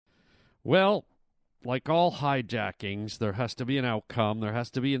Well, like all hijackings, there has to be an outcome. There has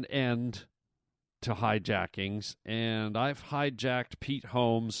to be an end to hijackings. And I've hijacked Pete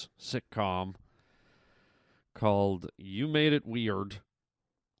Holmes' sitcom called You Made It Weird.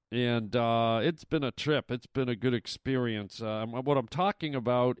 And it's been a trip. It's been a good experience. What I'm talking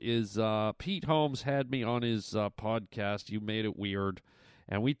about is Pete Holmes had me on his podcast, You Made It Weird,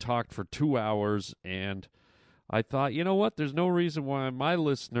 and we talked for 2 hours, and I thought, you know what? There's no reason why my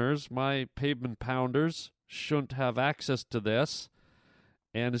listeners, my pavement pounders, shouldn't have access to this.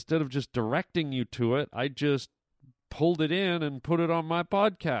 And instead of just directing you to it, I just pulled it in and put it on my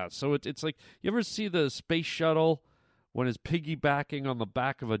podcast. So it's like, you ever see the space shuttle when it's piggybacking on the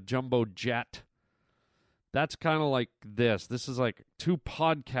back of a jumbo jet? That's kind of like this. This is like two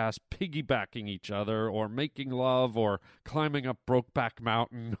podcasts piggybacking each other, or making love, or climbing up Brokeback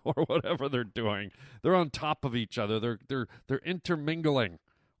Mountain, or whatever they're doing. They're on top of each other. They're intermingling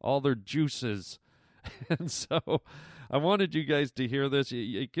all their juices. And so I wanted you guys to hear this.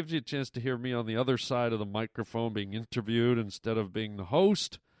 It gives you a chance to hear me on the other side of the microphone being interviewed instead of being the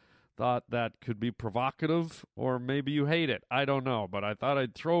host. Thought that could be provocative, or maybe you hate it. I don't know, but I thought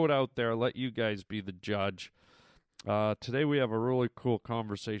I'd throw it out there, let you guys be the judge. Today we have a really cool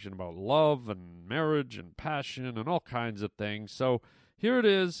conversation about love and marriage and passion and all kinds of things. So here it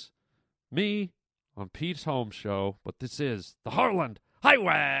is, me on Pete's Home Show, but this is the Harland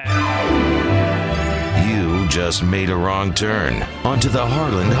Highway. You just made a wrong turn onto the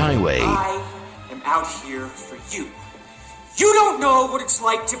Harland Highway. I am out here for you. You don't know what it's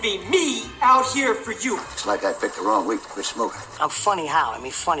like to be me out here for you. It's like I picked the wrong week to quit smoking. I'm funny how? I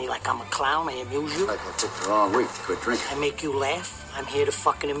mean funny like I'm a clown, I amuse you. Like I picked the wrong week to quit drinking. I make you laugh, I'm here to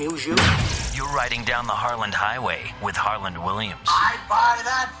fucking amuse you. You're riding down the Harland Highway with Harland Williams. I'd buy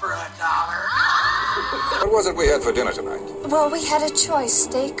that for $1. What was it we had for dinner tonight? Well, we had a choice,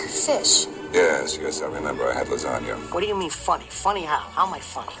 steak, fish. Yes, I remember. I had lasagna. What do you mean funny? Funny how? How am I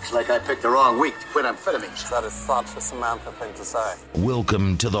funny? It's like I picked the wrong week to quit amphetamines. That is such a Samantha thing to say.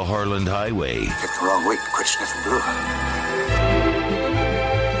 Welcome to the Harland Highway. Picked the wrong week to quit sniffing glue.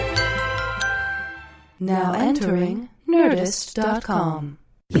 Now entering Nerdist.com.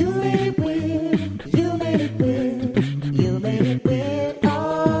 You made it weird, you made it weird, you made it weird,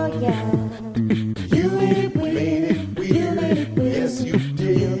 oh yeah. You made it weird, you made it weird, yes you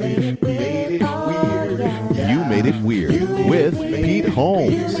did. You made it weird, oh yeah. You Made It Weird with Pete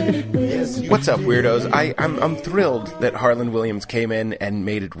Holmes. What's up, weirdos? I'm thrilled that Harland Williams came in and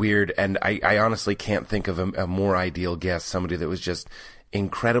made it weird, and I honestly can't think of a more ideal guest, somebody that was just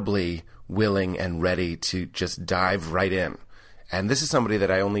incredibly willing and ready to just dive right in. And this is somebody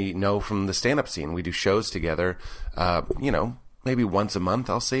that I only know from the stand-up scene. We do shows together, maybe once a month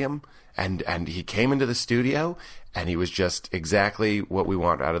I'll see him. And he came into the studio, and he was just exactly what we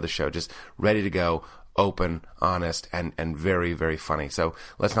want out of the show, just ready to go, open, honest, and very, very funny. So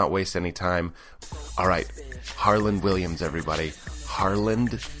let's not waste any time. All right, Harland Williams, everybody.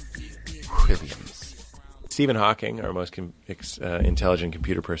 Harland Williams. Stephen Hawking, our most intelligent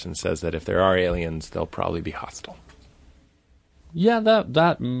computer person, says that if there are aliens, they'll probably be hostile. Yeah, but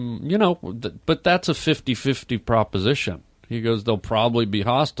that's a 50-50 proposition. He goes, they'll probably be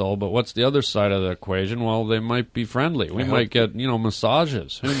hostile, but what's the other side of the equation? Well, they might be friendly. We might get,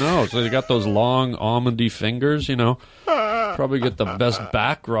 massages. Who knows? They got those long almondy fingers, Probably get the best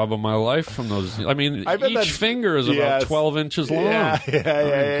back rub of my life from those. I mean, each finger is about 12 inches long.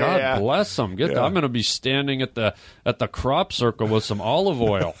 God bless them. I'm going to be standing at the crop circle with some olive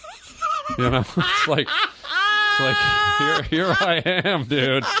oil. It's like here I am,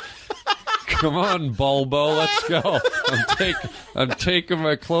 dude. Come on, Bulbo, let's go. I'm taking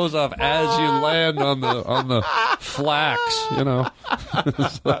my clothes off as you land on the flax.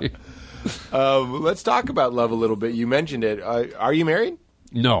 It's like, let's talk about love a little bit. You mentioned it. Are you married?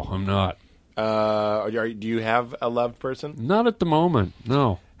 No, I'm not. Do you have a loved person? Not at the moment.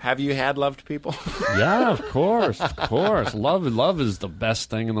 No. Have you had loved people? Yeah, of course. Love is the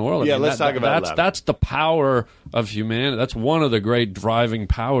best thing in the world. Yeah, let's talk about love. That's the power of humanity. That's one of the great driving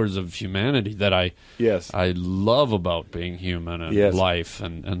powers of humanity that I love about being human and life,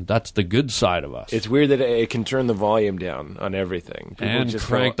 and that's the good side of us. It's weird that it can turn the volume down on everything. People and just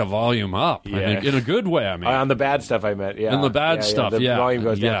crank the volume up. Yeah. I mean, in a good way, I mean. On the bad stuff, I meant, yeah. In the bad stuff, the volume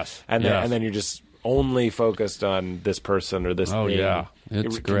goes down. Yes. And then you're just only focused on this person or this thing. Oh, yeah.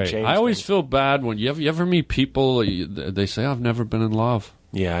 It's great. I always feel bad when you ever meet people, they say, I've never been in love.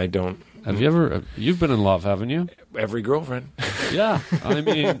 Yeah, I don't. Have you ever? You've been in love, haven't you? every girlfriend. Yeah, I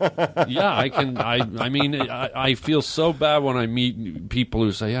mean, yeah, I can. I mean, I feel so bad when I meet people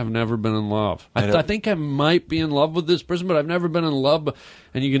who say, "I've never been in love." I think I might be in love with this person, but I've never been in love.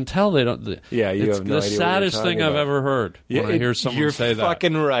 And you can tell they don't. Yeah, you it's have no the idea saddest what you're thing I've talking ever heard when I hear someone say that. You're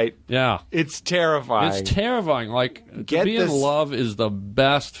fucking right. Yeah, it's terrifying. It's terrifying. Like to be in love is the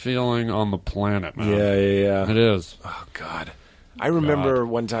best feeling on the planet, man. Yeah. It is. Oh God, I remember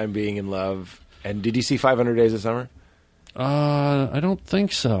one time being in love. And did you see 500 Days of Summer? I don't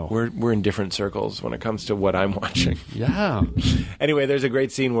think so. We're in different circles when it comes to what I'm watching. Yeah. Anyway, there's a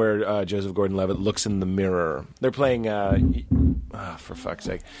great scene where Joseph Gordon-Levitt looks in the mirror. They're playing, for fuck's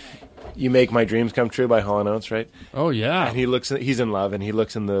sake, "You Make My Dreams Come True" by Hall & Oates, right? Oh, yeah. And he's in love, and he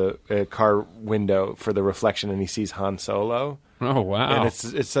looks in the car window for the reflection, and he sees Han Solo. Oh, wow. And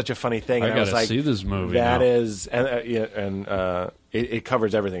it's such a funny thing. I and I was gotta like, see this movie That now. is, and it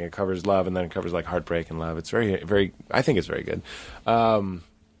covers everything. It covers love, and then it covers like heartbreak and love. It's very, very. I think it's very good.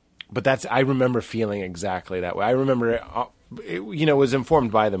 But I remember feeling exactly that way. I remember it was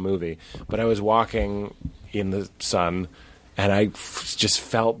informed by the movie, but I was walking in the sun. And I just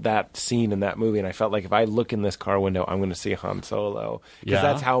felt that scene in that movie, and I felt like if I look in this car window, I'm going to see Han Solo, because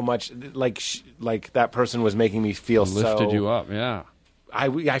that's how much like that person was making me feel. Lifted you up, yeah.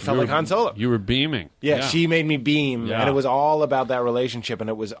 I felt like Han Solo. You were beaming. Yeah, she made me beam, and it was all about that relationship, and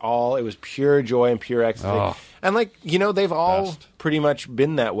it was pure joy and pure ecstasy. Oh. And they've all pretty much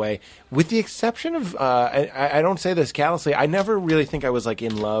been that way, with the exception of I don't say this callously. I never really think I was like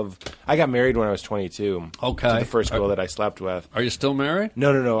in love. I got married when I was 22. Okay, to the first girl that I slept with. Are you still married?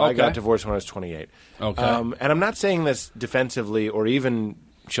 No. Okay. I got divorced when I was 28. Okay, and I'm not saying this defensively or even.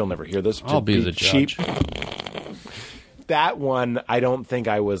 She'll never hear this. I'll be the judge. That one, I don't think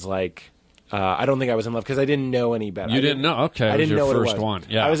I was like. I don't think I was in love because I didn't know any better. You didn't know? Okay, I didn't know what it was. First one.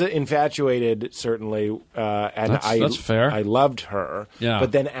 Yeah, I was infatuated, certainly, and that's fair. I loved her. Yeah,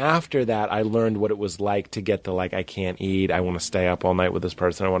 but then after that, I learned what it was like to get the I can't eat. I want to stay up all night with this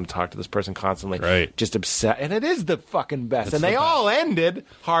person. I want to talk to this person constantly. Right, just upset, and it is the fucking best. And they all ended,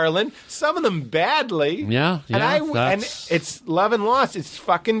 Harlan. Some of them badly. Yeah, and it's love and loss. It's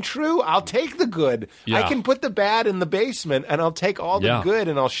fucking true. I'll take the good. Yeah. I can put the bad in the basement, and I'll take all the good,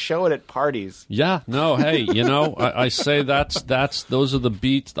 and I'll show it at parties. Yeah, no, hey, I say those are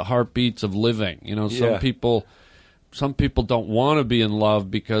the heartbeats of living. Some people don't want to be in love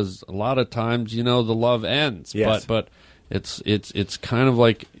because a lot of times, the love ends. Yes. But it's kind of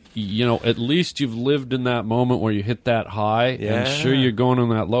like, at least you've lived in that moment where you hit that high. Yeah. And sure, you're going on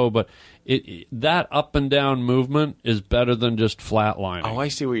that low, but that up and down movement is better than just flatlining. Oh, I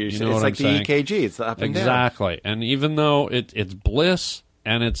see what you're saying. It's like the EKG. It's the up and down. Exactly. And even though it's bliss,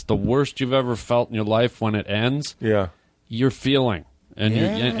 and it's the worst you've ever felt in your life when it ends. Yeah, you're feeling,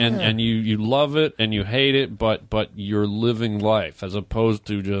 and you love it, and you hate it, but you're living life as opposed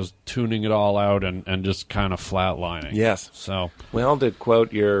to just tuning it all out and just kind of flatlining. Yes. So, well, to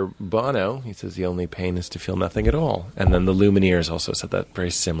quote your Bono, he says the only pain is to feel nothing at all. And then the Lumineers also said that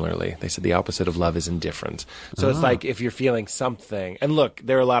very similarly. They said the opposite of love is indifference. So it's like if you're feeling something, and look,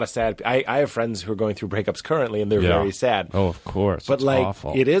 there are a lot of sad. I have friends who are going through breakups currently, and they're very sad. Oh, of course. But it's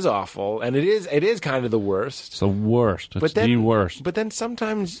awful. it is awful, and it is kind of the worst. It's the worst. It's the worst. But then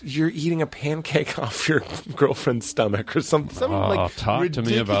sometimes you're eating a pancake off your girlfriend's stomach or something. Talk to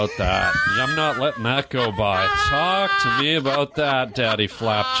me about that. I'm not letting that go by. Talk to me about that, Daddy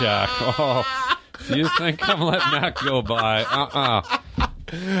Flapjack. Oh, if you think I'm letting that go by,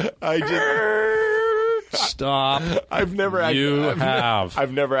 Stop. I've never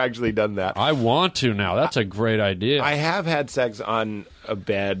actually done that. I want to now. That's a great idea. I have had sex on a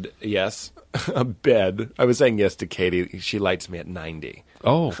bed, yes. A bed. I was saying yes to Katie. She lights me at 90.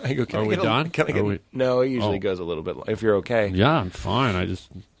 Oh, I go, are we done? No, it usually goes a little bit. If you're okay. Yeah, I'm fine. I just...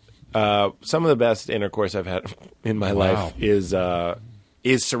 some of the best intercourse I've had in my life is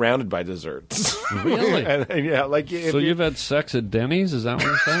surrounded by desserts. Really? and so you've had sex at Denny's? Is that what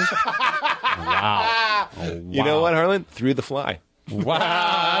you're saying? Wow. Oh, wow. You know what, Harlan? Through the fly.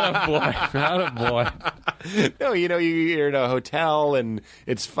 Wow, attaboy. No, you're in a hotel and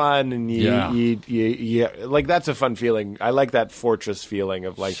it's fun and you like that's a fun feeling. I like that fortress feeling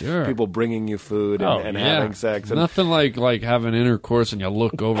of people bringing you food and having sex. And nothing like having intercourse and you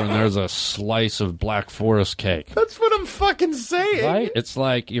look over and there's a slice of Black Forest cake. That's what I'm fucking saying. Right? It's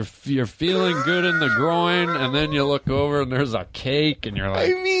like you're feeling good in the groin and then you look over and there's a cake and you're like,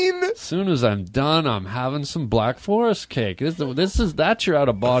 as soon as I'm done, I'm having some Black Forest cake. That's your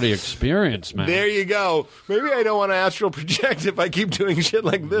out-of-body experience, man. There you go. Maybe I don't want to astral project if I keep doing shit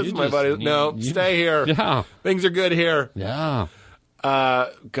like this. Stay here. Yeah. Things are good here. Yeah.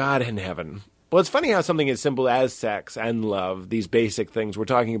 God in heaven. Well, it's funny how something as simple as sex and love, these basic things, we're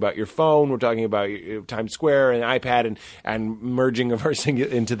talking about your phone, we're talking about your Times Square and iPad and merging of our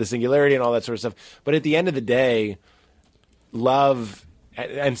into the singularity and all that sort of stuff. But at the end of the day, love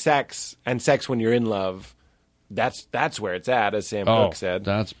and sex when you're in love, that's where it's at, as Sam Cooke said.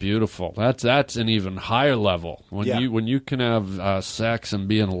 That's beautiful. That's an even higher level. When you can have sex and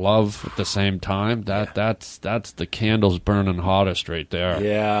be in love at the same time, that's the candles burning hottest right there.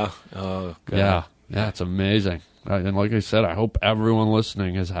 Yeah. Oh God. Yeah, it's amazing. And like I said, I hope everyone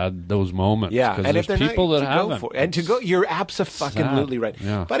listening has had those moments. Yeah, and if there's they're people not, that haven't. And to go, you're absolutely right.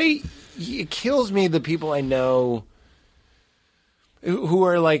 Yeah. But it kills me the people I know who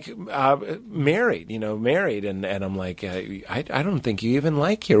are like married, and I'm like, I don't think you even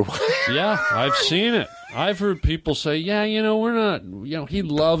like your wife. Yeah, I've seen it. I've heard people say, we're not, he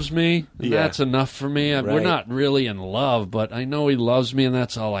loves me, and that's enough for me. Right. We're not really in love, but I know he loves me, and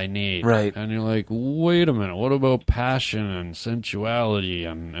that's all I need. Right. And you're like, wait a minute, what about passion and sensuality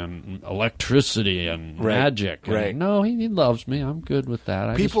and electricity and magic? And Right. No, he loves me. I'm good with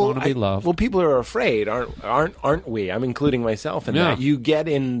that. I just want to be loved. Well, people are afraid, aren't we? I'm including myself in that. You get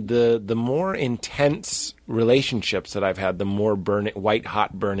in the more intense relationships that I've had, the more white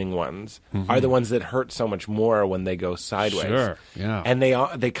hot burning ones are the ones that hurt so much more when they go sideways. Sure, yeah. And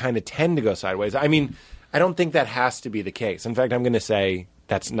they kind of tend to go sideways. I mean, I don't think that has to be the case. In fact, I'm going to say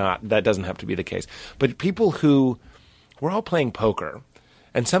that doesn't have to be the case. But people we're all playing poker,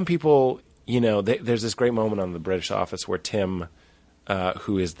 and some people, there's this great moment on The British Office where Tim,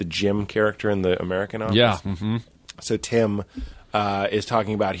 who is the Jim character in the American Office. Yeah. Mm-hmm. So Tim is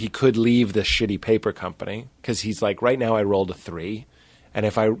talking about he could leave this shitty paper company because he's like, right now I rolled a 3. And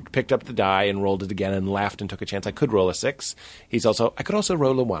if I picked up the die and rolled it again and laughed and took a chance, I could roll a 6. I could also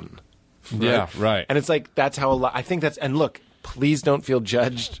roll a 1. Right? Yeah, right. And it's like, that's how I think that's, and look, please don't feel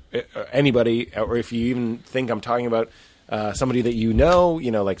judged, anybody, or if you even think I'm talking about somebody that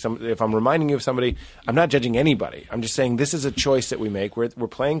if I'm reminding you of somebody, I'm not judging anybody. I'm just saying this is a choice that we make. We're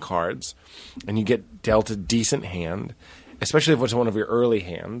playing cards, and you get dealt a decent hand, especially if it's one of your early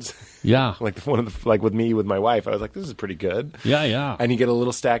hands. Yeah. like with me with my wife, I was like, this is pretty good. Yeah, yeah. And you get a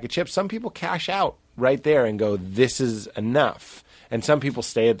little stack of chips. Some people cash out right there and go, this is enough. And some people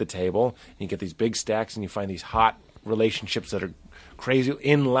stay at the table, and you get these big stacks, and you find these hot relationships that are crazy,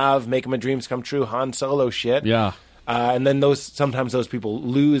 in love, making my dreams come true, Han Solo shit. Yeah. And then sometimes those people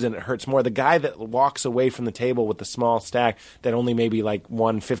lose, and it hurts more. The guy that walks away from the table with the small stack that only maybe like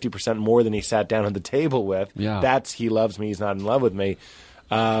won 50% more than he sat down at the table with, that's he loves me, he's not in love with me.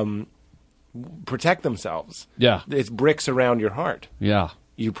 Protect themselves. Yeah. It's bricks around your heart. Yeah.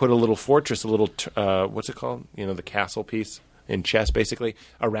 You put a little fortress, what's it called? The castle piece in chess, basically,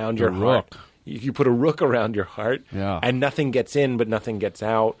 around your heart. You put a rook around your heart, and nothing gets in, but nothing gets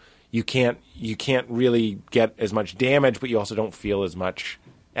out. You can't really get as much damage, but you also don't feel as much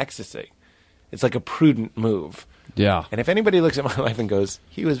ecstasy. It's like a prudent move. Yeah. And if anybody looks at my life and goes,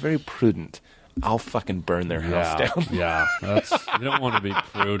 he was very prudent, I'll fucking burn their house down. Yeah. You don't want to be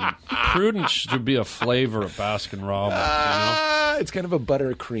prudent. Prudent should be a flavor of Baskin Robbins, It's kind of a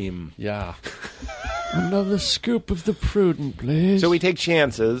buttercream. Yeah. Another scoop of the prudent, please. So we take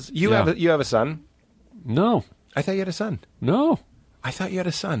chances. You have a son? No. I thought you had a son. No. I thought you had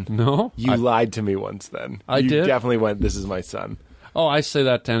a son. No. You lied to me once then. I did? You definitely went, this is my son. Oh, I say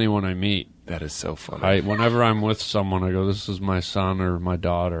that to anyone I meet. That is so funny. Whenever I'm with someone, I go, this is my son or my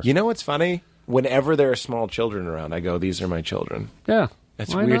daughter. You know what's funny? Whenever there are small children around, I go, these are my children. Yeah.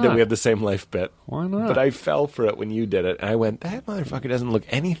 It's weird that we have the same life bit. Why not? But I fell for it when you did it. And I went, that motherfucker doesn't look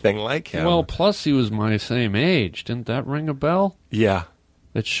anything like him. Well, plus he was my same age. Didn't that ring a bell? Yeah.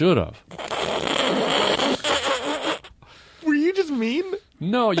 It should have. Were you just mean?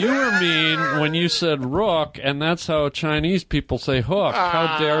 No, you were mean when you said rook, and that's how Chinese people say hook.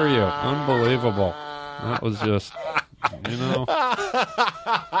 How dare you? Unbelievable. That was just,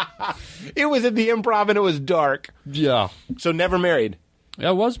 It was at the Improv and it was dark. Yeah. So never married? Yeah,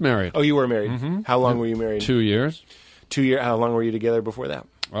 I was married. Oh, you were married? Mm-hmm. How long were you married? 2 years. 2 years. How long were you together before that?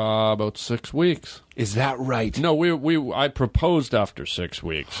 About 6 weeks. Is that right? No, I proposed after 6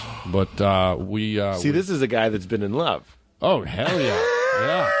 weeks, but See, this is a guy that's been in love. Oh, hell yeah.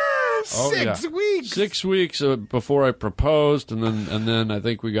 Yeah. 6 weeks. 6 weeks before I proposed, and then I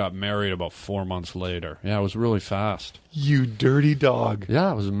think we got married about 4 months later. Yeah, it was really fast. You dirty dog.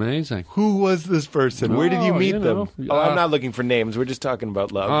 Yeah, it was amazing. Who was this person? Where did you meet them? I'm not looking for names. We're just talking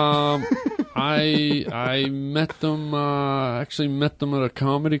about love. I met them. Actually, met them at a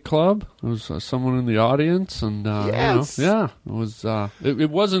comedy club. It was someone in the audience, and yes. It was.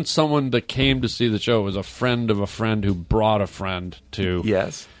 It wasn't someone that came to see the show. It was a friend of a friend who brought a friend to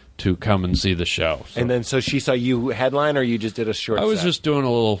to come and see the show. So. And then, so she saw you headline, or you just did a short I was set? just doing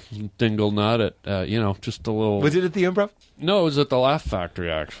a little dingle nut at, just a little... Was it at the Improv? No, it was at the Laugh Factory,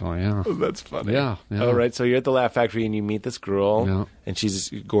 actually, yeah. Oh, that's funny. Yeah. All right, so you're at the Laugh Factory, and you meet this girl, and she's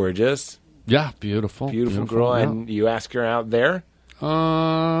gorgeous. Yeah, beautiful. Beautiful girl, yeah. and you ask her out there?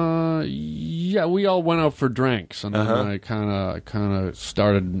 Yeah, we all went out for drinks, and then I kind of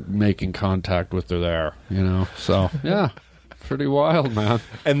started making contact with her there, So, yeah, pretty wild, man.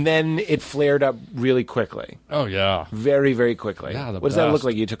 And then it flared up really quickly. Oh, yeah. Very, very quickly. Yeah, what does that look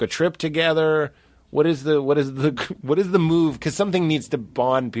like? You took a trip together? What is the move? Because something needs to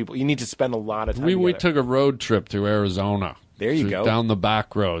bond people. You need to spend a lot of time together. We took a road trip through Arizona. There you go. Down the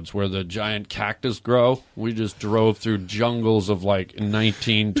back roads where the giant cactus grow. We just drove through jungles of like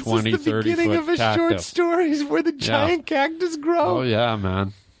 19, 20, 30 foot cactus. This is the beginning of his short stories where the giant cactus grow. Oh, yeah,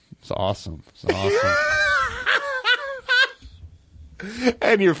 man. It's awesome. It's awesome.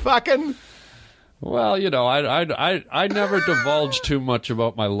 And you're fucking... Well, I never divulge too much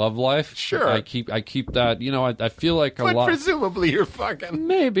about my love life. Sure. I keep that, I feel like a lot. But presumably you're fucking.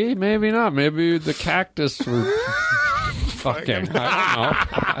 Maybe not. Maybe the cactus were fucking.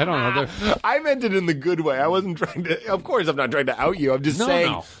 I don't know. I meant it in the good way. I wasn't trying to. Of course, I'm not trying to out you. I'm just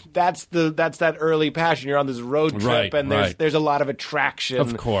saying that's that early passion. You're on this road trip, and there's a lot of attraction,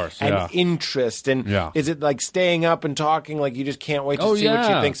 of course, and interest. And is it like staying up and talking? Like you just can't wait to see what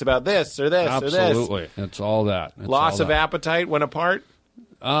she thinks about this or this or this. Absolutely, it's all that. Loss of appetite went apart.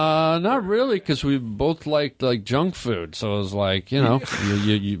 Not really, because we both liked like junk food. So it was like,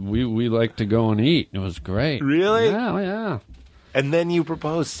 we like to go and eat. It was great. Really? Yeah. And then you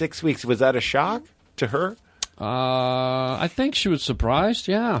proposed 6 weeks. Was that a shock to her? I think she was surprised.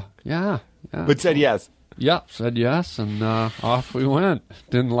 Yeah. But said yes. Yeah, said yes, and off we went.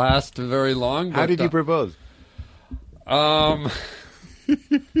 Didn't last very long. How did you propose? All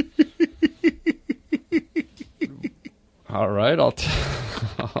right, I'll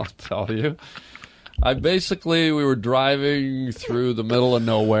tell you. We were driving through the middle of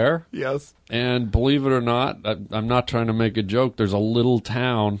nowhere. Yes. And believe it or not, I'm not trying to make a joke. There's a little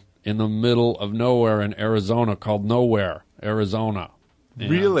town in the middle of nowhere in Arizona called Nowhere, Arizona. And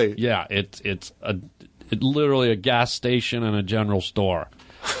really? Yeah, it's literally a gas station and a general store.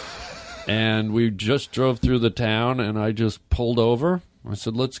 And we just drove through the town, and I just pulled over. I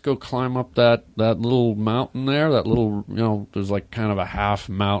said, let's go climb up that little mountain there, that little, there's like kind of a half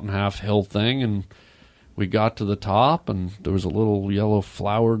mountain, half hill thing. And we got to the top, and there was a little yellow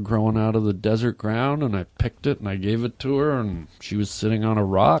flower growing out of the desert ground, and I picked it, and I gave it to her, and she was sitting on a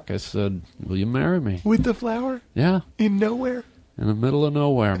rock. I said, will you marry me? With the flower? Yeah. In nowhere? In the middle of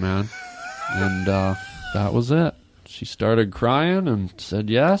nowhere, man. And that was it. She started crying and said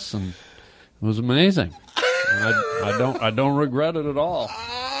yes, and it was amazing. I don't regret it at all.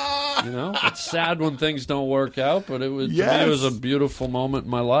 It's sad when things don't work out, but to me, it was a beautiful moment in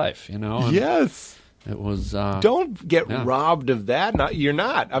my life. And yes, it was. Don't get robbed of that. You're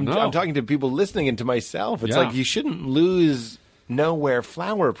not. I'm talking to people listening and to myself. It's like you shouldn't lose nowhere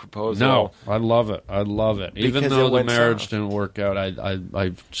flower proposal. No, I love it. Even though the marriage didn't work out,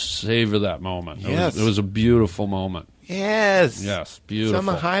 I savor that moment. Yes. It was a beautiful moment. Yes, beautiful. It's on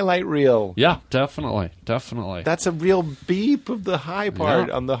the highlight reel. Yeah, definitely. That's a real beep of the high part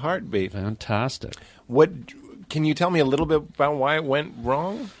on the heartbeat. Fantastic. What can you tell me a little bit about why it went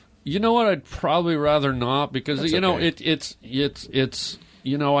wrong? You know what? I'd probably rather not, because That's it's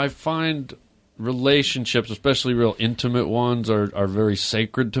I find relationships, especially real intimate ones, are very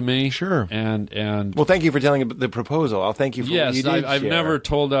sacred to me. Sure. And well, thank you for telling the proposal. I'll thank you for what you did. I've never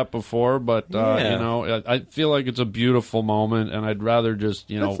told that before, but I feel like it's a beautiful moment, and I'd rather just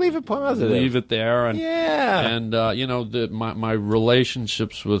let's leave it positive, leave it there, and and my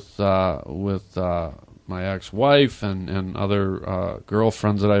relationships with my ex-wife and other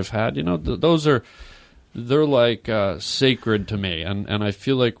girlfriends that I've had, they're like sacred to me, and I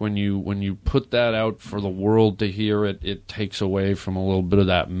feel like when you put that out for the world to hear, it takes away from a little bit of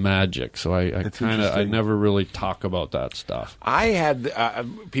that magic. So I never really talk about that stuff. I had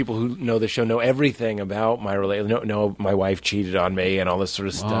people who know the show know everything about my relationship. Know my wife cheated on me and all this sort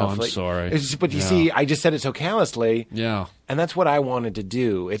of stuff. I'm sorry, but you see, I just said it so callously. Yeah, and that's what I wanted to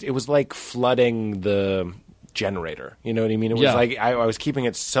do. It was like flooding the generator, you know what I mean? It was like I was keeping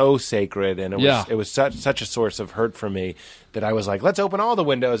it so sacred, and it was such a source of hurt for me that I was like, let's open all the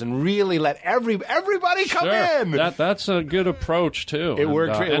windows and really let everybody come in. That's a good approach too. It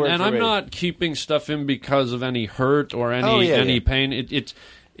worked. And I'm not keeping stuff in because of any hurt or any pain.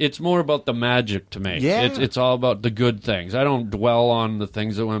 It's more about the magic to me. Yeah. It's all about the good things. I don't dwell on the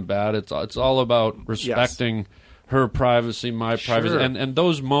things that went bad. It's all about respecting her privacy, my privacy, and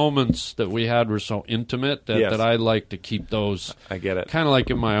those moments that we had were so intimate that I like to keep those. I get it. Kind of like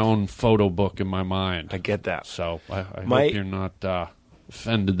in my own photo book in my mind. I get that. So I hope you're not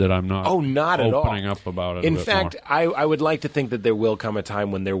offended that I'm not. Not at all. Opening up about it. In fact, I would like to think that there will come a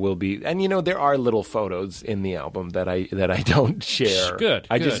time when there will be, and there are little photos in the album that I don't share. Good.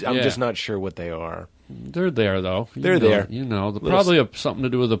 I'm just not sure what they are. They're there though. They're there. Probably something to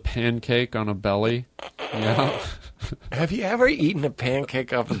do with a pancake on a belly. Yeah. Have you ever eaten a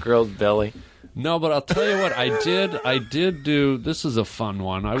pancake off a girl's belly? No, but I'll tell you what, I did do, this is a fun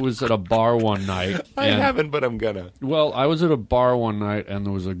one. I was at a bar one night. I haven't, but I'm gonna. Well, I was at a bar one night, and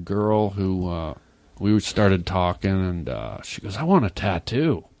there was a girl who, we started talking, and she goes, I want a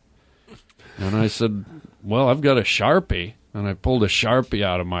tattoo. And I said, well, I've got a Sharpie. And I pulled a Sharpie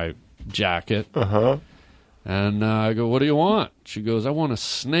out of my jacket. Uh-huh. And I go, what do you want? She goes, I want a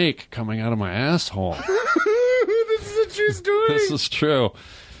snake coming out of my asshole. This is a true story. This is true.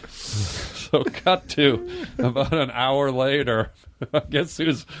 So cut to about an hour later. I guess he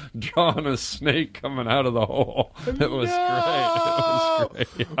was drawing a snake coming out of the hole. It was great.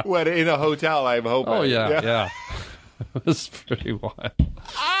 Yeah. What, in a hotel, I'm hoping? Oh, yeah. It was pretty wild.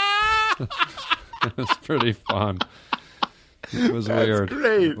 It was pretty fun. It was weird.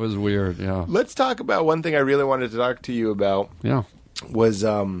 Great. It was weird, yeah. Let's talk about one thing I really wanted to talk to you about. Yeah. Was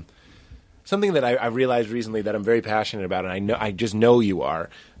something that I realized recently that I'm very passionate about, and I just know you are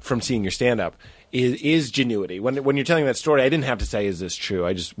from seeing your stand-up, is genuity. When you're telling that story, I didn't have to say, is this true?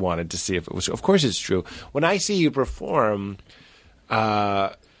 I just wanted to see if it was. Of course it's true. When I see you perform,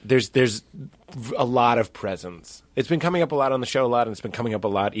 there's a lot of presence. It's been coming up a lot on the show and it's been coming up a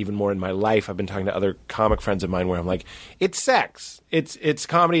lot even more in my life. I've been talking to other comic friends of mine where I'm like, it's sex. It's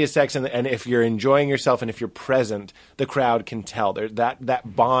comedy is sex, and if you're enjoying yourself and if you're present, the crowd can tell. That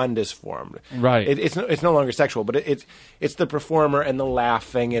bond is formed. Right. It's no longer sexual, but it's the performer and the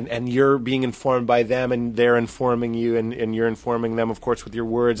laughing and you're being informed by them and they're informing you and you're informing them, of course, with your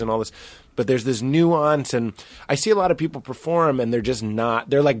words and all this. But there's this nuance, and I see a lot of people perform and they're just not.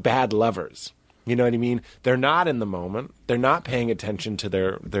 They're like bad lovers. You know what I mean? They're not in the moment. They're not paying attention to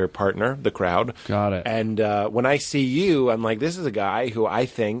their partner, the crowd. Got it. And when I see you, I'm like, this is a guy who I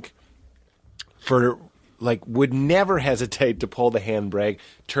think would never hesitate to pull the handbrake,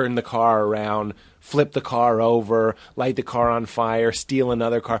 turn the car around, flip the car over, light the car on fire, steal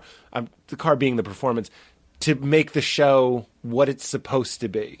another car. The car being the performance, to make the show what it's supposed to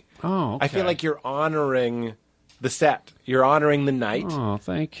be. Oh, okay. I feel like you're honoring the set. You're honoring the night. Oh,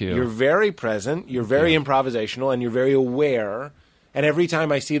 thank you. You're very present. You're very improvisational, and you're very aware. And every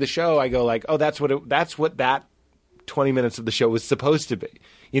time I see the show, I go like, "Oh, that's what that 20 minutes of the show was supposed to be."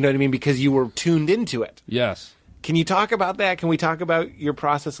 You know what I mean? Because you were tuned into it. Yes. Can you talk about that? Can we talk about your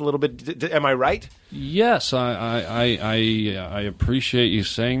process a little bit? Am I right? Yes, I appreciate you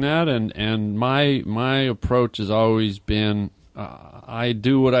saying that, and my approach has always been, I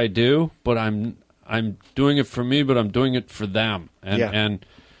do what I do, but I'm doing it for me, but I'm doing it for them, and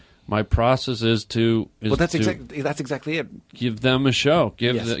my process is to that's exactly it. Give them a show.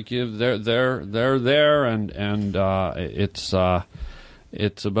 They're there, and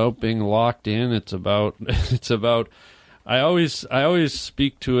it's about being locked in. It's about. I always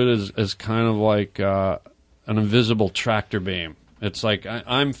speak to it as kind of like an invisible tractor beam. It's like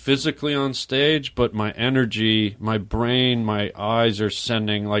I'm physically on stage, but my energy, my brain, my eyes are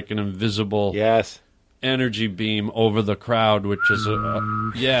sending like an invisible energy beam over the crowd, which is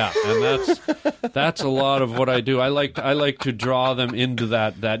and that's a lot of what I do. I like to draw them into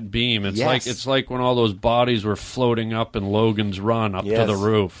that beam. It's like when all those bodies were floating up in Logan's Run up to the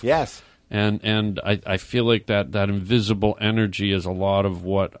roof. Yes. And I feel like that invisible energy is a lot of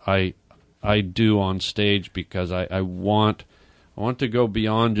what I do on stage, because I want to go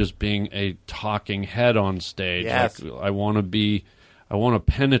beyond just being a talking head on stage. Yes. Like, I want to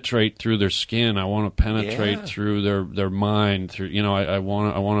penetrate through their skin. I want to penetrate through their mind. I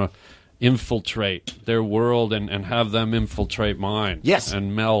want to infiltrate their world and have them infiltrate mine. Yes.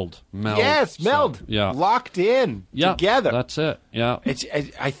 And meld. Yes, meld. So, yeah. Locked in together. That's it. Yeah.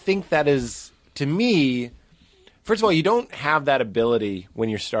 I think that is, to me, first of all, you don't have that ability when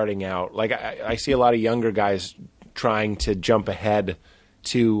you're starting out. Like I see a lot of younger guys trying to jump ahead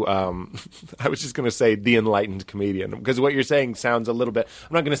to I was just going to say the enlightened comedian, because what you're saying sounds a little bit,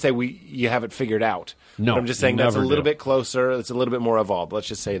 I'm not going to say you have it figured out. No, but I'm just saying that's a little bit closer. It's a little bit more evolved. Let's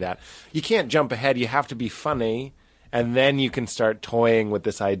just say that. You can't jump ahead. You have to be funny, and then you can start toying with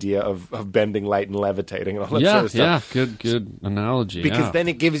this idea of bending light and levitating and all that sort of stuff. Yeah, good analogy. Because then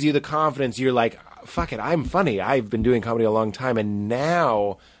it gives you the confidence. You're like, fuck it, I'm funny. I've been doing comedy a long time, and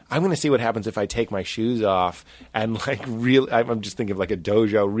now I'm going to see what happens if I take my shoes off and like really, I'm just thinking of like a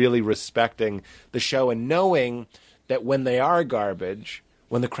dojo, really respecting the show and knowing that when they are garbage,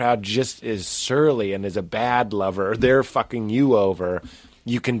 when the crowd just is surly and is a bad lover, they're fucking you over,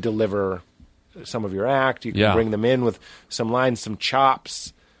 you can deliver some of your act, you can bring them in with some lines, some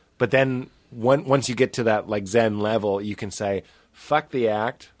chops, but then once you get to that like Zen level, you can say, fuck the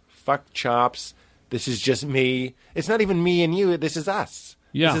act, fuck chops, this is just me. It's not even me and you, this is us.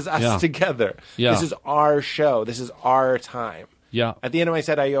 Yeah, this is us together. Yeah. This is our show. This is our time. Yeah. At the end of my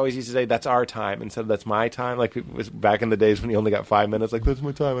set, I always used to say, that's our time, instead of that's my time. Like, it was back in the days when you only got 5 minutes, like, that's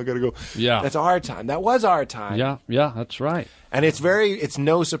my time, I gotta go. Yeah. That's our time. That was our time. Yeah, that's right. And it's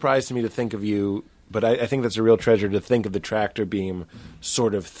no surprise to me to think of you, but I think that's a real treasure to think of the tractor beam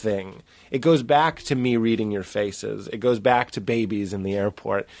sort of thing. It goes back to me reading your faces. It goes back to babies in the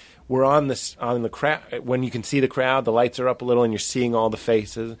airport. We're on the crowd. When you can see the crowd, the lights are up a little, and you're seeing all the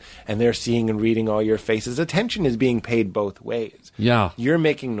faces, and they're seeing and reading all your faces. Attention is being paid both ways. Yeah, you're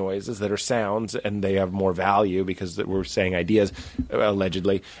making noises that are sounds, and they have more value because we're saying ideas,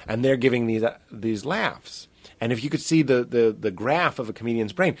 allegedly, and they're giving these laughs. And if you could see the graph of a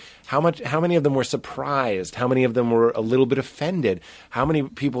comedian's brain, how many of them were surprised? How many of them were a little bit offended? How many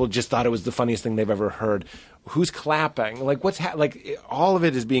people just thought it was the funniest thing they've ever heard? Who's clapping? Like all of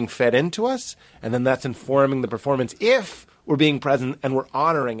it is being fed into us, and then that's informing the performance. If we're being present and we're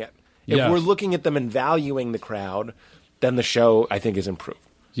honoring it, if we're looking at them and valuing the crowd, then the show, I think, is improved.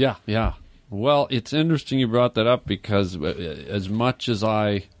 Yeah. Well, it's interesting you brought that up because as much as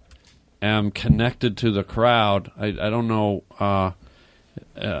I am connected to the crowd, I don't know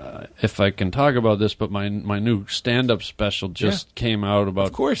if I can talk about this, but my new stand-up special just came out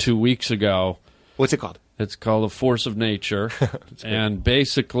about 2 weeks ago. What's it called? It's called The Force of Nature. And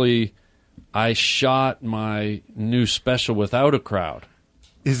basically, I shot my new special without a crowd.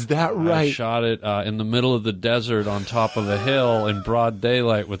 Is that right? I shot it in the middle of the desert on top of a hill in broad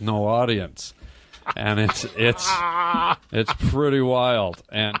daylight with no audience. And it's pretty wild.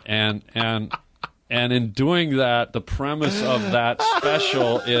 And in doing that, the premise of that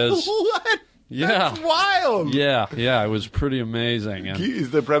special is what? Yeah, that's wild. Yeah, it was pretty amazing.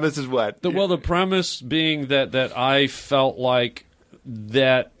 And the premise is what? The premise being that I felt like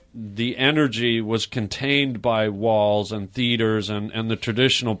that the energy was contained by walls and theaters and the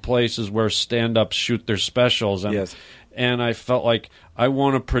traditional places where stand-ups shoot their specials. And, and I felt like I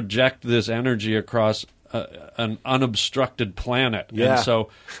want to project this energy across an unobstructed planet. Yeah. And so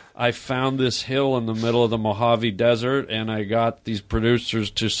I found this hill in the middle of the Mojave Desert, and I got these producers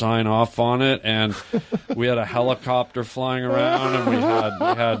to sign off on it, and we had a helicopter flying around, and we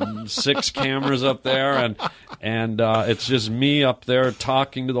had 6 cameras up there, and it's just me up there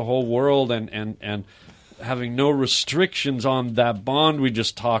talking to the whole world and having no restrictions on that bond we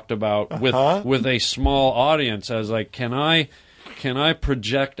just talked about with a small audience. I was like, can I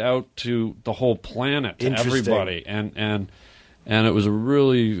project out to the whole planet, to everybody? And it was a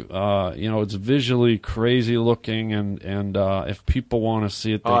really, it's visually crazy looking, and if people want to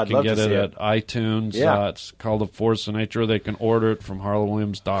see it, they can get it at iTunes. Yeah. It's called The Force of Nature. They can order it from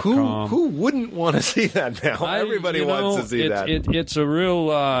HarlandWilliams.com. Who wouldn't want to see that now? Everybody wants to see that. It's a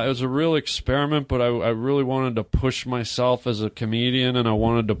real, it was a real experiment, but I really wanted to push myself as a comedian, and I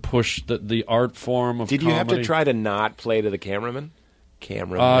wanted to push the art form of comedy. Did you have to try to not play to the cameraman?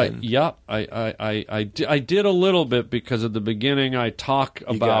 Yeah, I did a little bit, because at the beginning I talk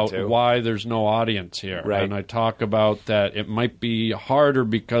about why there's no audience here. Right. And I talk about that it might be harder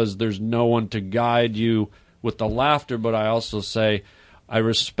because there's no one to guide you with the laughter, but I also say I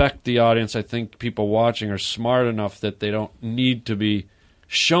respect the audience. I think people watching are smart enough that they don't need to be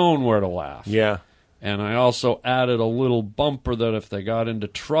shown where to laugh. Yeah. And I also added a little bumper that if they got into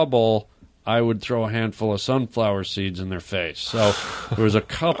trouble, I would throw a handful of sunflower seeds in their face. So there was a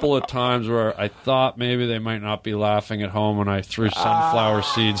couple of times where I thought maybe they might not be laughing at home when I threw sunflower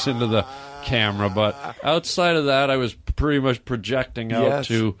seeds into the camera. But outside of that, I was pretty much projecting out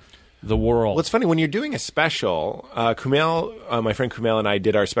to the world. Well, it's funny, when you're doing a special, Kumail, my friend Kumail and I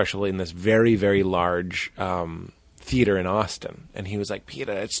did our special in this very, very large theater in Austin, and he was like,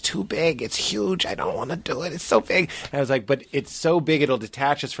 Peter, it's too big, it's huge, I don't want to do it, it's so big. And I was like, but it's so big it'll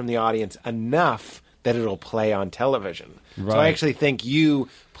detach us from the audience enough that it'll play on television. Right. So I actually think you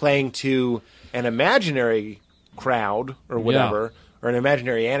playing to an imaginary crowd or whatever, or an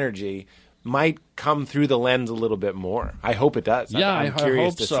imaginary energy, might come through the lens a little bit more. I hope it does. Yeah, I'm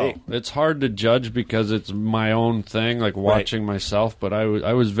curious to see. It's hard to judge because it's my own thing, like watching myself, but I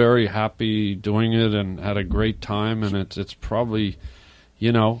was very happy doing it and had a great time, and it's probably,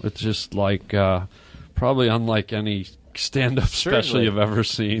 it's just like probably unlike any stand-up special Certainly. you've ever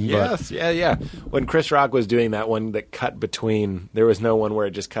seen. Yes, yeah. When Chris Rock was doing that one that cut between, there was no one where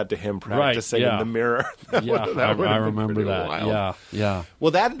it just cut to him practicing in the mirror. I remember that. Yeah.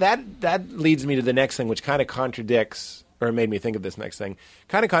 Well, that leads me to the next thing, which kind of contradicts, or it made me think of this next thing,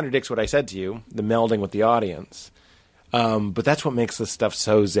 kind of contradicts what I said to you, the melding with the audience. But that's what makes this stuff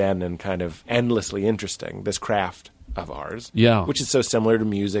so zen and kind of endlessly interesting, this craft of ours, which is so similar to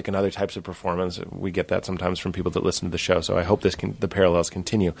music and other types of performance. We get that sometimes from people that listen to the show, so I hope the parallels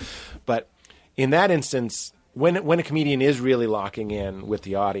continue. But in that instance, when a comedian is really locking in with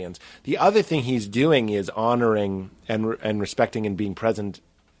the audience, the other thing he's doing is honoring and respecting and being present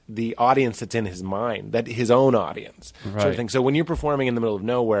the audience that's in his mind, that his own audience, sort of thing. So when you're performing in the middle of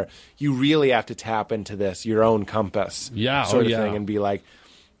nowhere, you really have to tap into this, your own compass, sort of thing, and be like,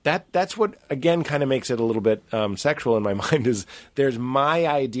 that's what, again, kind of makes it a little bit sexual in my mind, is there's my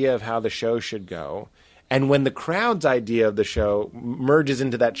idea of how the show should go, and when the crowd's idea of the show merges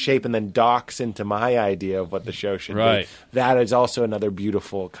into that shape and then docks into my idea of what the show should be, that is also another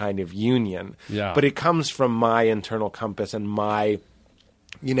beautiful kind of union. Yeah. But it comes from my internal compass and my,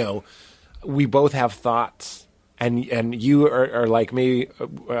 we both have thoughts, and you are like me,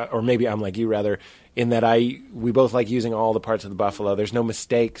 or maybe I'm like you rather, in that we both like using all the parts of the buffalo. There's no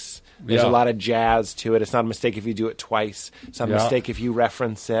mistakes. There's a lot of jazz to it. It's not a mistake if you do it twice. It's not a mistake if you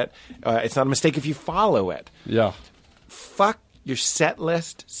reference it. It's not a mistake if you follow it. Yeah. Fuck your set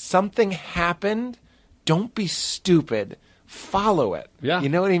list. Something happened. Don't be stupid. Follow it. Yeah. You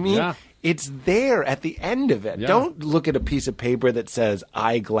know what I mean? Yeah. It's there at the end of it. Yeah. Don't look at a piece of paper that says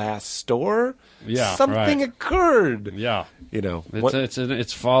eyeglass store. Yeah, Something occurred. Yeah.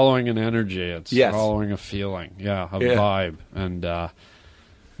 It's following an energy. It's following a feeling. Yeah, a vibe. And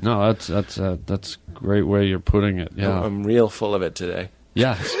no, that's a great way you're putting it. Yeah. I'm real full of it today.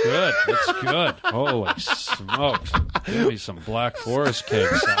 Yeah, it's good. It's good. Holy smokes. Give me some Black Forest cake,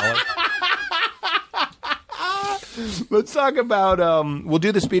 Sally. Let's talk about, we'll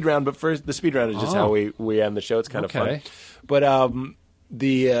do the speed round, but first, the speed round is just how we end the show. It's kind of fun. But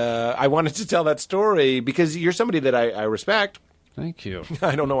I wanted to tell that story because you're somebody that I respect. Thank you.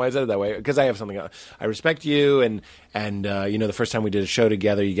 I don't know why I said it that way, because I have something else. I respect you, and the first time we did a show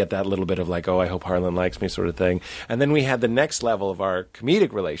together, you get that little bit of like, oh, I hope Harland likes me sort of thing. And then we had the next level of our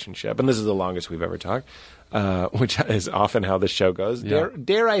comedic relationship, and this is the longest we've ever talked. Which is often how this show goes. Yeah.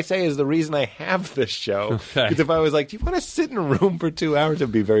 Dare I say is the reason I have this show. Because if I was like, do you want to sit in a room for 2 hours? It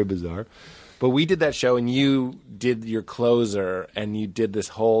would be very bizarre. But we did that show, and you did your closer, and you did this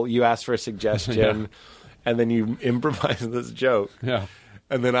whole, you asked for a suggestion, and then you improvised this joke. Yeah.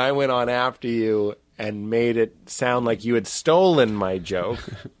 And then I went on after you and made it sound like you had stolen my joke,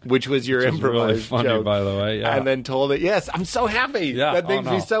 which was your improvised really funny, joke. by the way. Yeah. And then told it, yes, I'm so happy. Yeah. That makes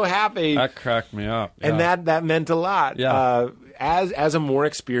me so happy. That cracked me up. Yeah. And that meant a lot. Yeah. As a more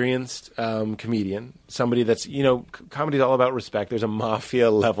experienced comedian, somebody that's, comedy's all about respect. There's a mafia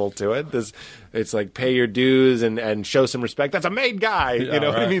level to it. It's like pay your dues and show some respect. That's a made guy. Yeah, you know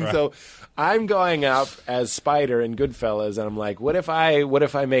what I mean? right. So I'm going up as Spider in Goodfellas, and I'm like, what if I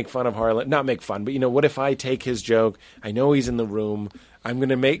make fun of Harland? Not make fun, but what if I take his joke? I know he's in the room. I'm going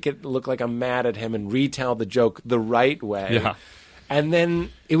to make it look like I'm mad at him and retell the joke the right way. Yeah. And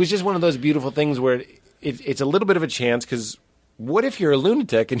then it was just one of those beautiful things where it's a little bit of a chance, because what if you're a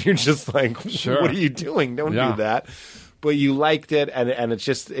lunatic and you're just like, sure. What are you doing? Don't do that. But you liked it, and it's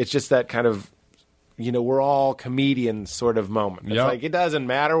just that kind of, we're all comedians sort of moment. It's like, it doesn't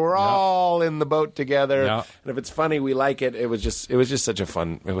matter. We're all in the boat together. Yep. And if it's funny, we like it. It was just such a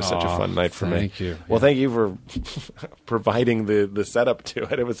fun night for me. Thank you. Well, thank you for providing the setup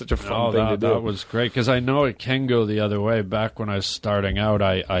to it. It was such a fun thing to do. That was great, because I know it can go the other way. Back when I was starting out,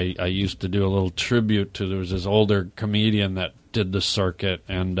 I used to do a little tribute to, there was this older comedian that did the circuit,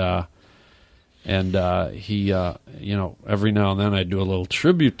 and he, every now and then I do a little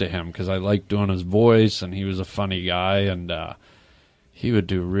tribute to him because I like doing his voice, and he was a funny guy, and he would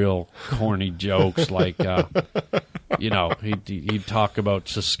do real corny jokes like, he'd talk about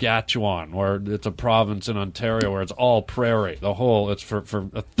Saskatchewan, where it's a province in Ontario where it's all prairie. It's for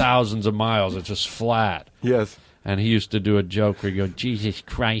thousands of miles, it's just flat. Yes. And he used to do a joke where he'd go, Jesus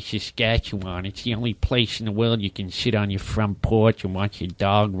Christ, Saskatchewan, it's the only place in the world you can sit on your front porch and watch your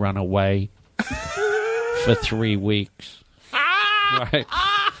dog run away for 3 weeks. Right?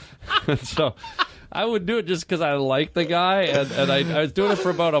 So I would do it just because I liked the guy, and I was doing it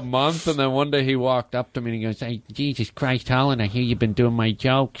for about a month, and then one day he walked up to me and he goes, hey, Jesus Christ, Harland, I hear you've been doing my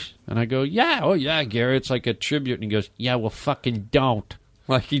jokes. And I go, yeah, oh yeah, Gary, it's like a tribute. And he goes, yeah, well, fucking don't.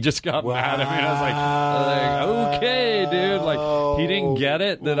 Like, he just got mad at me. And I was like, okay, dude. Like, he didn't get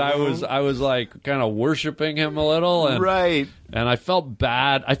it that I was like kind of worshiping him a little. And, right. And I felt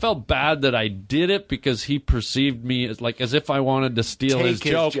bad. I felt bad that I did it because he perceived me as if I wanted to steal his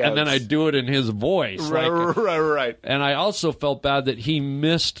joke, and then I do it in his voice. Right. And I also felt bad that he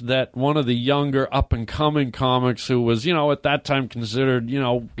missed that one of the younger up-and-coming comics who was, at that time considered,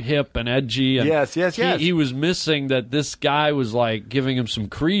 hip and edgy. And yes. He was missing that this guy was, like, giving him some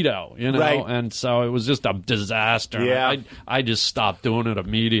credo, Right. And so it was just a disaster. Yeah. I just stopped doing it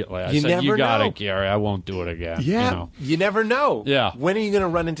immediately. I said, you got it, Gary. I won't do it again. Yeah. You never know. Yeah. When are you going to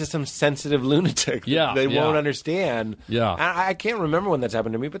run into some sensitive lunatic that they won't understand? Yeah. I can't remember when that's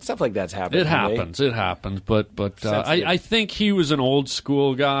happened to me, but stuff like that's happened It happens. But I think he was an old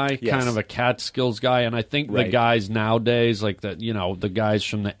school guy, kind of a Catskills guy, and I think the guys nowadays, like the guys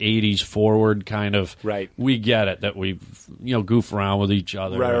from the 80s forward, kind of, we get it, that we goof around with each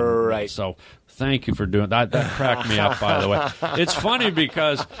other. Right. So thank you for doing that. That cracked me up, by the way. It's funny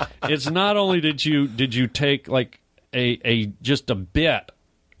because it's not only did you take like just a bit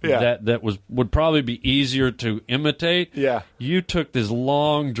that would probably be easier to imitate. Yeah. You took this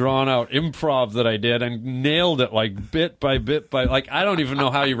long, drawn-out improv that I did and nailed it, like, bit by bit by... Like, I don't even know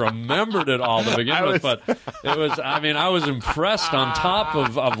how you remembered it all to begin with, but it was... I mean, I was impressed on top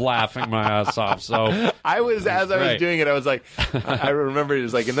of laughing my ass off, so... I was doing it, I was like... I remember it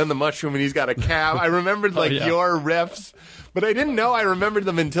was like, and then the mushroom, and he's got a cab. I remembered, like, your riffs... But I didn't know I remembered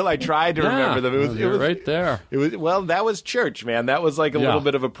them until I tried to remember them. It was right there. It was that was church, man. That was like a little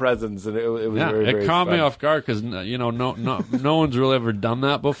bit of a presence, and it was very, very caught fun. me off guard because no one's really ever done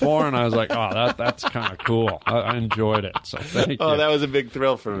that before, and I was like, oh, that's kind of cool. I enjoyed it. So thank you. Oh, that was a big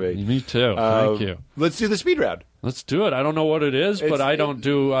thrill for me. Me too. Thank you. Let's do the speed round. Let's do it. I don't know what it is, but I don't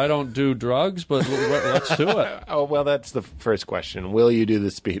do drugs. But let's do it. Oh well, that's the first question. Will you do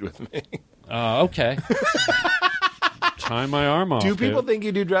the speed with me? Okay. Tie my arm off. Do people think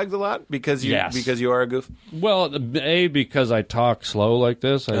you do drugs a lot because you are a goof? Well, because I talk slow like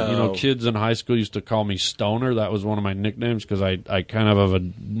this. Kids in high school used to call me Stoner. That was one of my nicknames because I kind of have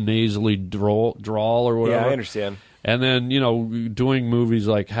a nasally drawl or whatever. Yeah, I understand. And then doing movies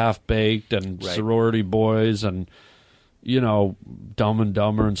like Half Baked and Sorority Boys and Dumb and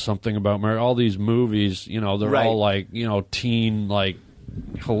Dumber and Something About Mary. All these movies, they're all like teen like.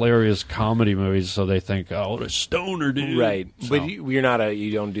 Hilarious comedy movies, so they think, oh, what a stoner dude. Right. So. But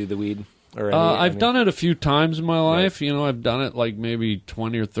you don't do the weed? Or I've done it a few times in my life. Right. I've done it like maybe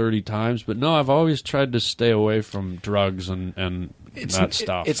 20 or 30 times. But no, I've always tried to stay away from drugs and that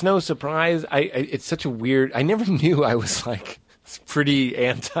stuff. It's no surprise. It's such a weird... I never knew I was like... pretty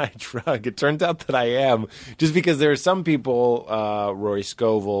anti-drug. It turns out that I am, just because there are some people, Rory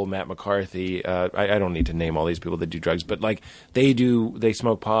Scovel, Matt McCarthy. I don't need to name all these people that do drugs, but like they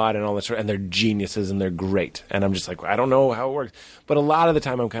smoke pot and all this, and they're geniuses and they're great. And I'm just like, I don't know how it works. But a lot of the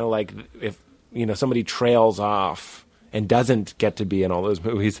time, I'm kind of like, if somebody trails off and doesn't get to be in all those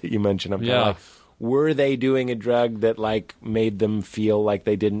movies that you mentioned, I'm kind of like, were they doing a drug that like made them feel like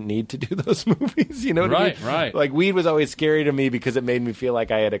they didn't need to do those movies? You know what I mean? Right. Like weed was always scary to me because it made me feel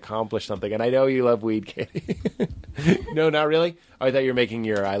like I had accomplished something. And I know you love weed, Katie. No, not really. Oh, I thought you were making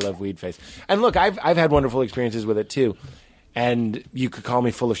your I love weed face. And look, I've had wonderful experiences with it too. And you could call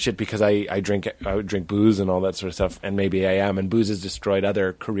me full of shit because I drink booze and all that sort of stuff, and maybe I am. And booze has destroyed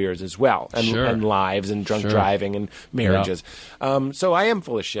other careers as well, and lives, and drunk driving, and marriages. Yeah. So I am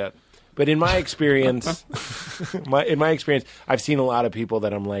full of shit. But in my experience, I've seen a lot of people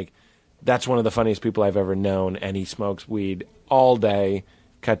that I'm like, that's one of the funniest people I've ever known, and he smokes weed all day.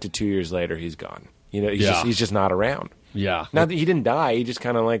 Cut to 2 years later, he's gone. He's just not around. Yeah. Not that he didn't die. He just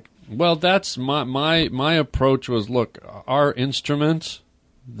kind of like. Well, that's my approach was, look, our instruments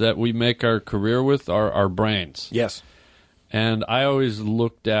that we make our career with are our brains. Yes. And I always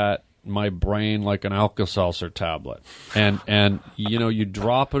looked at my brain like an Alka-Seltzer tablet. And you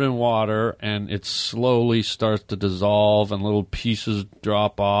drop it in water and it slowly starts to dissolve and little pieces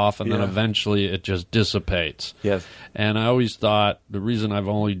drop off and then eventually it just dissipates. Yes. And I always thought the reason I've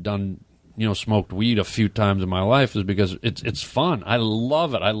only done smoked weed a few times in my life is because it's fun. I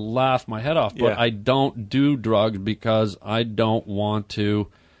love it. I laugh my head off. But I don't do drugs because I don't want to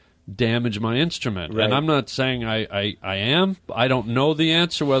damage my instrument. Right. And I'm not saying I am. I don't know the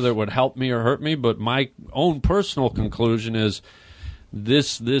answer whether it would help me or hurt me, but my own personal conclusion is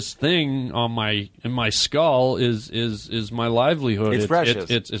this thing in my skull is my livelihood. It's precious.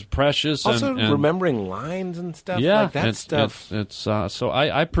 It's precious. Also, and remembering lines and stuff. Yeah, like that stuff. So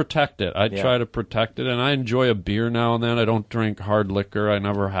I protect it. I try to protect it, and I enjoy a beer now and then. I don't drink hard liquor. I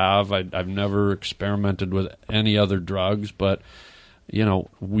never have. I've never experimented with any other drugs, but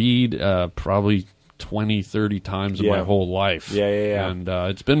weed probably 20, 30 times in my whole life. Yeah. And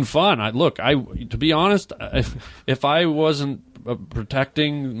it's been fun. To be honest, if I wasn't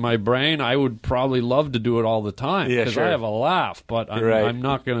protecting my brain, I would probably love to do it all the time because I have a laugh, but I'm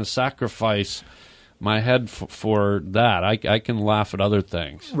not going to sacrifice my head for that. I can laugh at other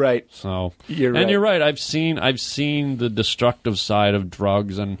things. Right. So you're right. I've seen the destructive side of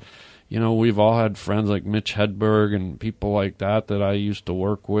drugs, and we've all had friends like Mitch Hedberg and people like that I used to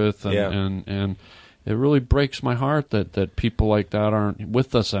work with, and it really breaks my heart that people like that aren't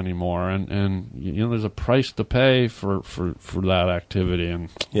with us anymore, and there's a price to pay for that activity, and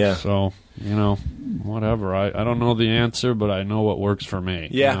so whatever. I don't know the answer, but I know what works for me.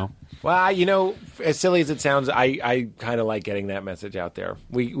 Yeah. Well, as silly as it sounds, I kind of like getting that message out there.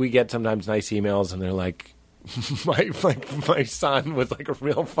 We get sometimes nice emails, and they're like, my son was like a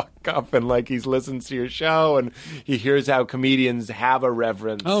real fuck up, and like he's listens to your show, and he hears how comedians have a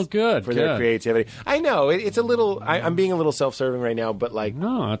reverence for their creativity. I know it's a little. I'm being a little self-serving right now, but like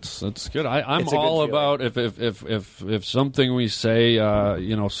no, it's good. I'm all about if something we say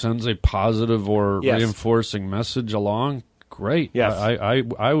sends a positive or reinforcing message along. Great. Yes.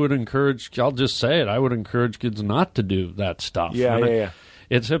 I would encourage. I'll just say it. I would encourage kids not to do that stuff. Yeah.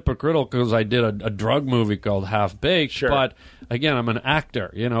 It's hypocritical because I did a drug movie called Half Baked, but again, I'm an actor.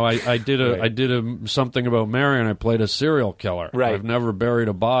 I did something about Marion. I played a serial killer. Right. I've never buried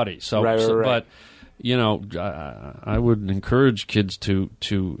a body. But I would encourage kids to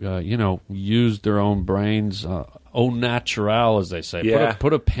use their own brains, au naturel, as they say. Yeah.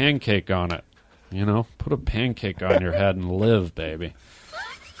 Put a pancake on it. Put a pancake on your head and live, baby.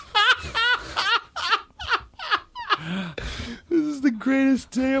 This is the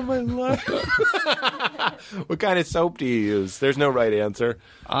greatest day of my life. What kind of soap do you use? There's no right answer.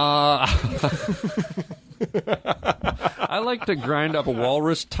 I like to grind up a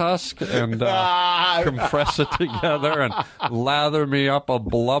walrus tusk and compress it together and lather me up a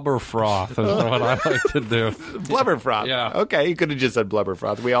blubber froth is what I like to do. Blubber froth? Yeah. Okay, you could have just said blubber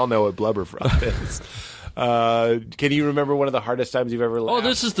froth. We all know what blubber froth is. Can you remember one of the hardest times you've ever laughed? Oh,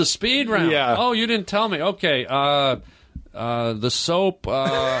 this is the speed round. Yeah. Oh, you didn't tell me. Okay. The soap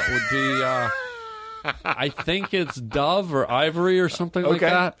would be, I think it's Dove or Ivory or something like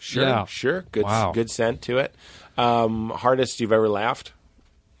that. Sure. Good scent to it. Hardest you've ever laughed?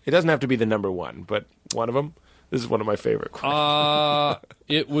 It doesn't have to be the number one, but one of them. This is one of my favorite questions.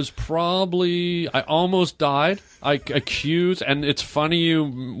 It was probably, I almost died. I accused, and it's funny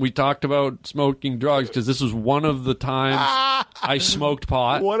we talked about smoking drugs because this was one of the times I smoked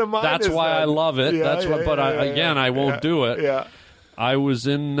pot. One of mine. That's why I love it. I won't do it. Yeah. I was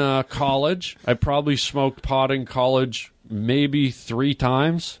in college. I probably smoked pot in college maybe 3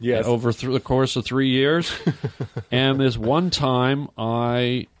 times over the course of 3 years. And this one time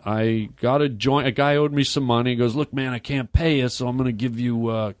I got a joint. A guy owed me some money. He goes, "Look, man, I can't pay you, so I'm going to give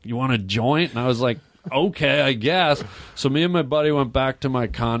you you want a joint?" And I was like, okay, I guess. So me and my buddy went back to my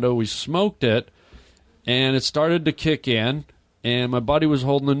condo. We smoked it, and it started to kick in, and my buddy was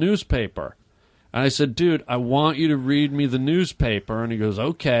holding the newspaper. And I said, "Dude, I want you to read me the newspaper." And he goes,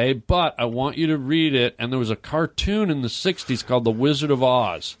 "Okay, but I want you to read it." And there was a cartoon in the 60s called The Wizard of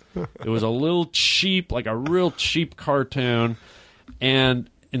Oz. It was a little cheap, like a real cheap cartoon. And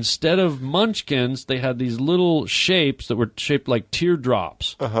instead of munchkins, they had these little shapes that were shaped like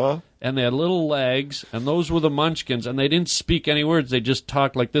teardrops. Uh-huh. And they had little legs, and those were the munchkins, and they didn't speak any words. They just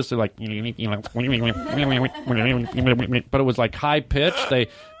talked like this. They're like, but it was like high pitched. They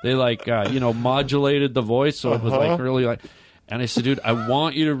like, modulated the voice, so it was like really like. And I said, "Dude, I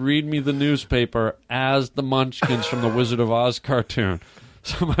want you to read me the newspaper as the munchkins from the Wizard of Oz cartoon."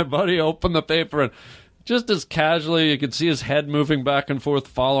 So my buddy opened the paper, and just as casually, you could see his head moving back and forth,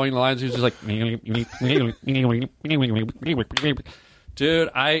 following the lines. He was just like, dude,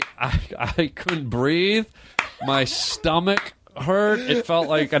 I couldn't breathe. My stomach hurt. It felt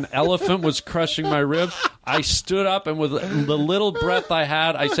like an elephant was crushing my ribs. I stood up, and with the little breath I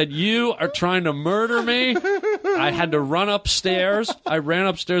had, I said, "You are trying to murder me." I had to run upstairs. I ran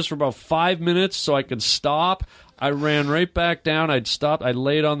upstairs for about 5 minutes so I could stop. I ran right back down. I'd stopped. I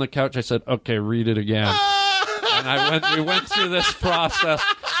laid on the couch. I said, "Okay, read it again." And we went through this process.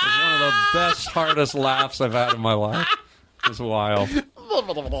 It was one of the best, hardest laughs I've had in my life. It was wild. If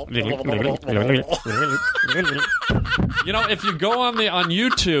you go on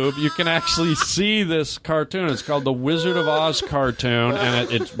YouTube, you can actually see this cartoon. It's called The Wizard of Oz cartoon,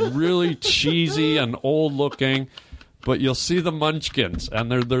 and it's really cheesy and old looking. But you'll see the munchkins,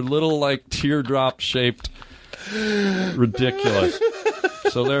 and they're little like teardrop shaped, ridiculous.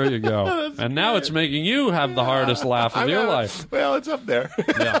 So there you go. And now it's making you have the hardest laugh of your life. Well, it's up there.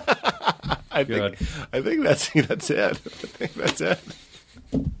 Yeah. I think that's it.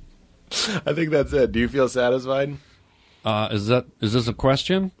 I think that's it. Do you feel satisfied? Is this a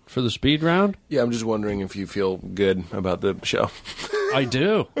question for the speed round? Yeah, I'm just wondering if you feel good about the show. I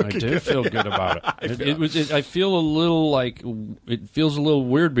do. I do feel good about it. I feel a little like it feels a little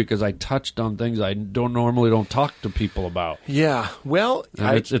weird because I touched on things I normally don't talk to people about. Yeah. Well,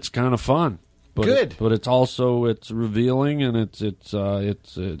 it's kind of fun. But good. But it's also revealing and it's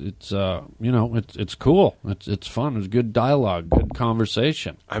cool. It's fun. It's good dialogue, good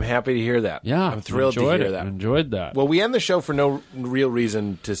conversation. I'm happy to hear that. Yeah, I'm thrilled to hear that. Enjoyed that. Well, we end the show for no real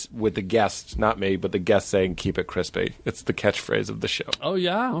reason with the guest, not me, but the guest saying "keep it crispy." It's the catchphrase of the show. Oh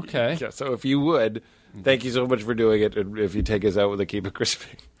yeah, okay. Yeah. So if you would, thank you so much for doing it. If you take us out with a "keep it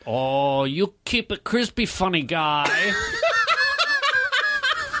crispy." Oh, you keep it crispy, funny guy.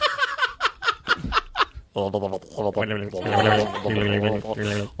 Thanks,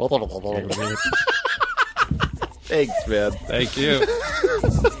 man. Thank you.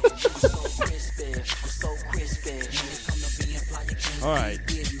 All right.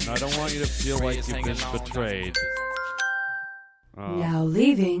 I don't want you to feel like you've been betrayed. Now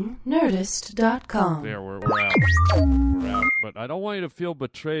leaving Nerdist.com. There, we're out. We're out. But I don't want you to feel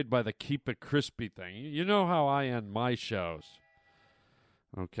betrayed by the keep it crispy thing. You know how I end my shows.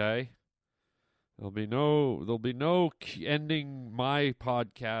 Okay? There'll be no ending my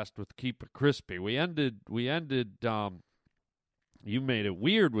podcast with Keep It Crispy. We ended You Made It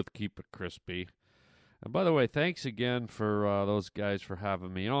Weird with Keep It Crispy. And by the way, thanks again for those guys for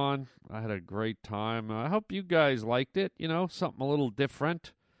having me on. I had a great time. I hope you guys liked it, something a little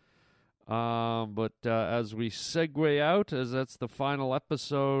different. But as we segue out, as that's the final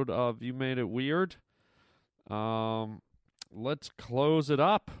episode of You Made It Weird, let's close it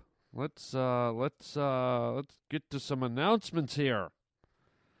up. Let's get to some announcements here.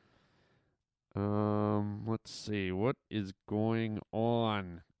 Let's see what is going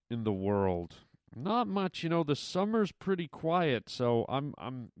on in the world. Not much, the summer's pretty quiet, so I'm I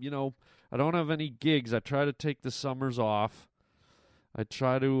don't have any gigs. I try to take the summers off. I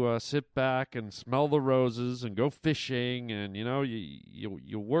try to sit back and smell the roses and go fishing, and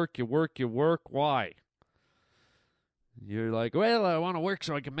you work. Why? You're like, well, I want to work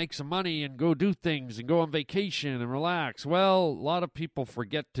so I can make some money and go do things and go on vacation and relax. Well, a lot of people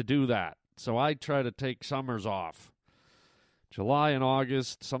forget to do that. So I try to take summers off. July and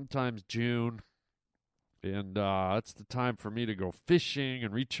August, sometimes June. And that's the time for me to go fishing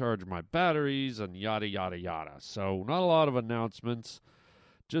and recharge my batteries and yada, yada, yada. So not a lot of announcements.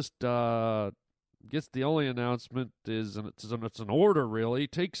 Just, guess the only announcement is, and it's an order really,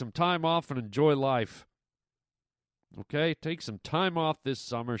 take some time off and enjoy life. Okay, take some time off this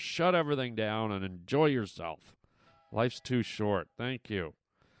summer, shut everything down, and enjoy yourself. Life's too short. Thank you.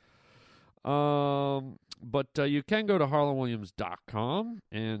 But you can go to harlandwilliams.com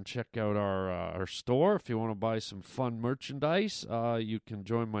and check out our store if you want to buy some fun merchandise. You can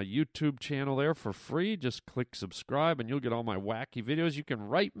join my YouTube channel there for free. Just click subscribe, and you'll get all my wacky videos. You can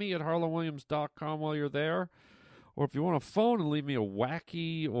write me at harlandwilliams.com while you're there. Or if you want to phone and leave me a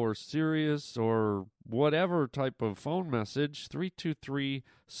wacky or serious or whatever type of phone message,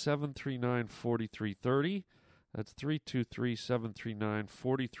 323-739-4330. That's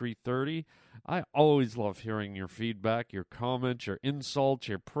 323-739-4330. I always love hearing your feedback, your comments, your insults,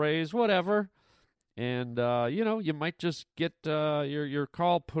 your praise, whatever. And, you might just get your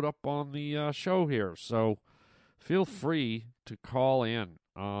call put up on the show here. So feel free to call in.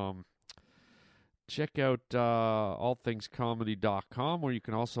 Check out allthingscomedy.com, where you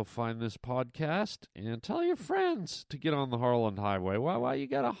can also find this podcast. And tell your friends to get on the Harland Highway. Why you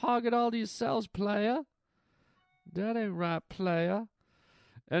got to hog it all to yourselves, player? That ain't right, player.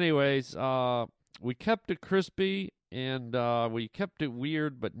 Anyways, we kept it crispy, and we kept it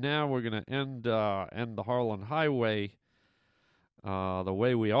weird, but now we're going to end the Harland Highway the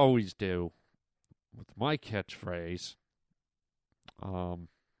way we always do, with my catchphrase.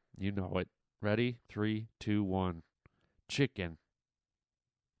 You know it. Ready? 3, 2, 1. Chicken.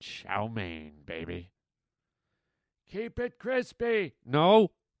 Chow mein, baby. Keep it crispy.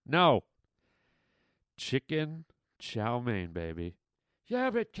 No. Chicken chow mein, baby. Yeah,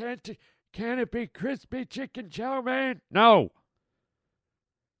 but can it be crispy chicken chow mein? No.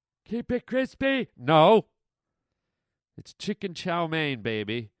 Keep it crispy. No. It's chicken chow mein,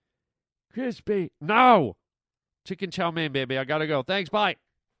 baby. Crispy. No. Chicken chow mein, baby. I gotta go. Thanks. Bye.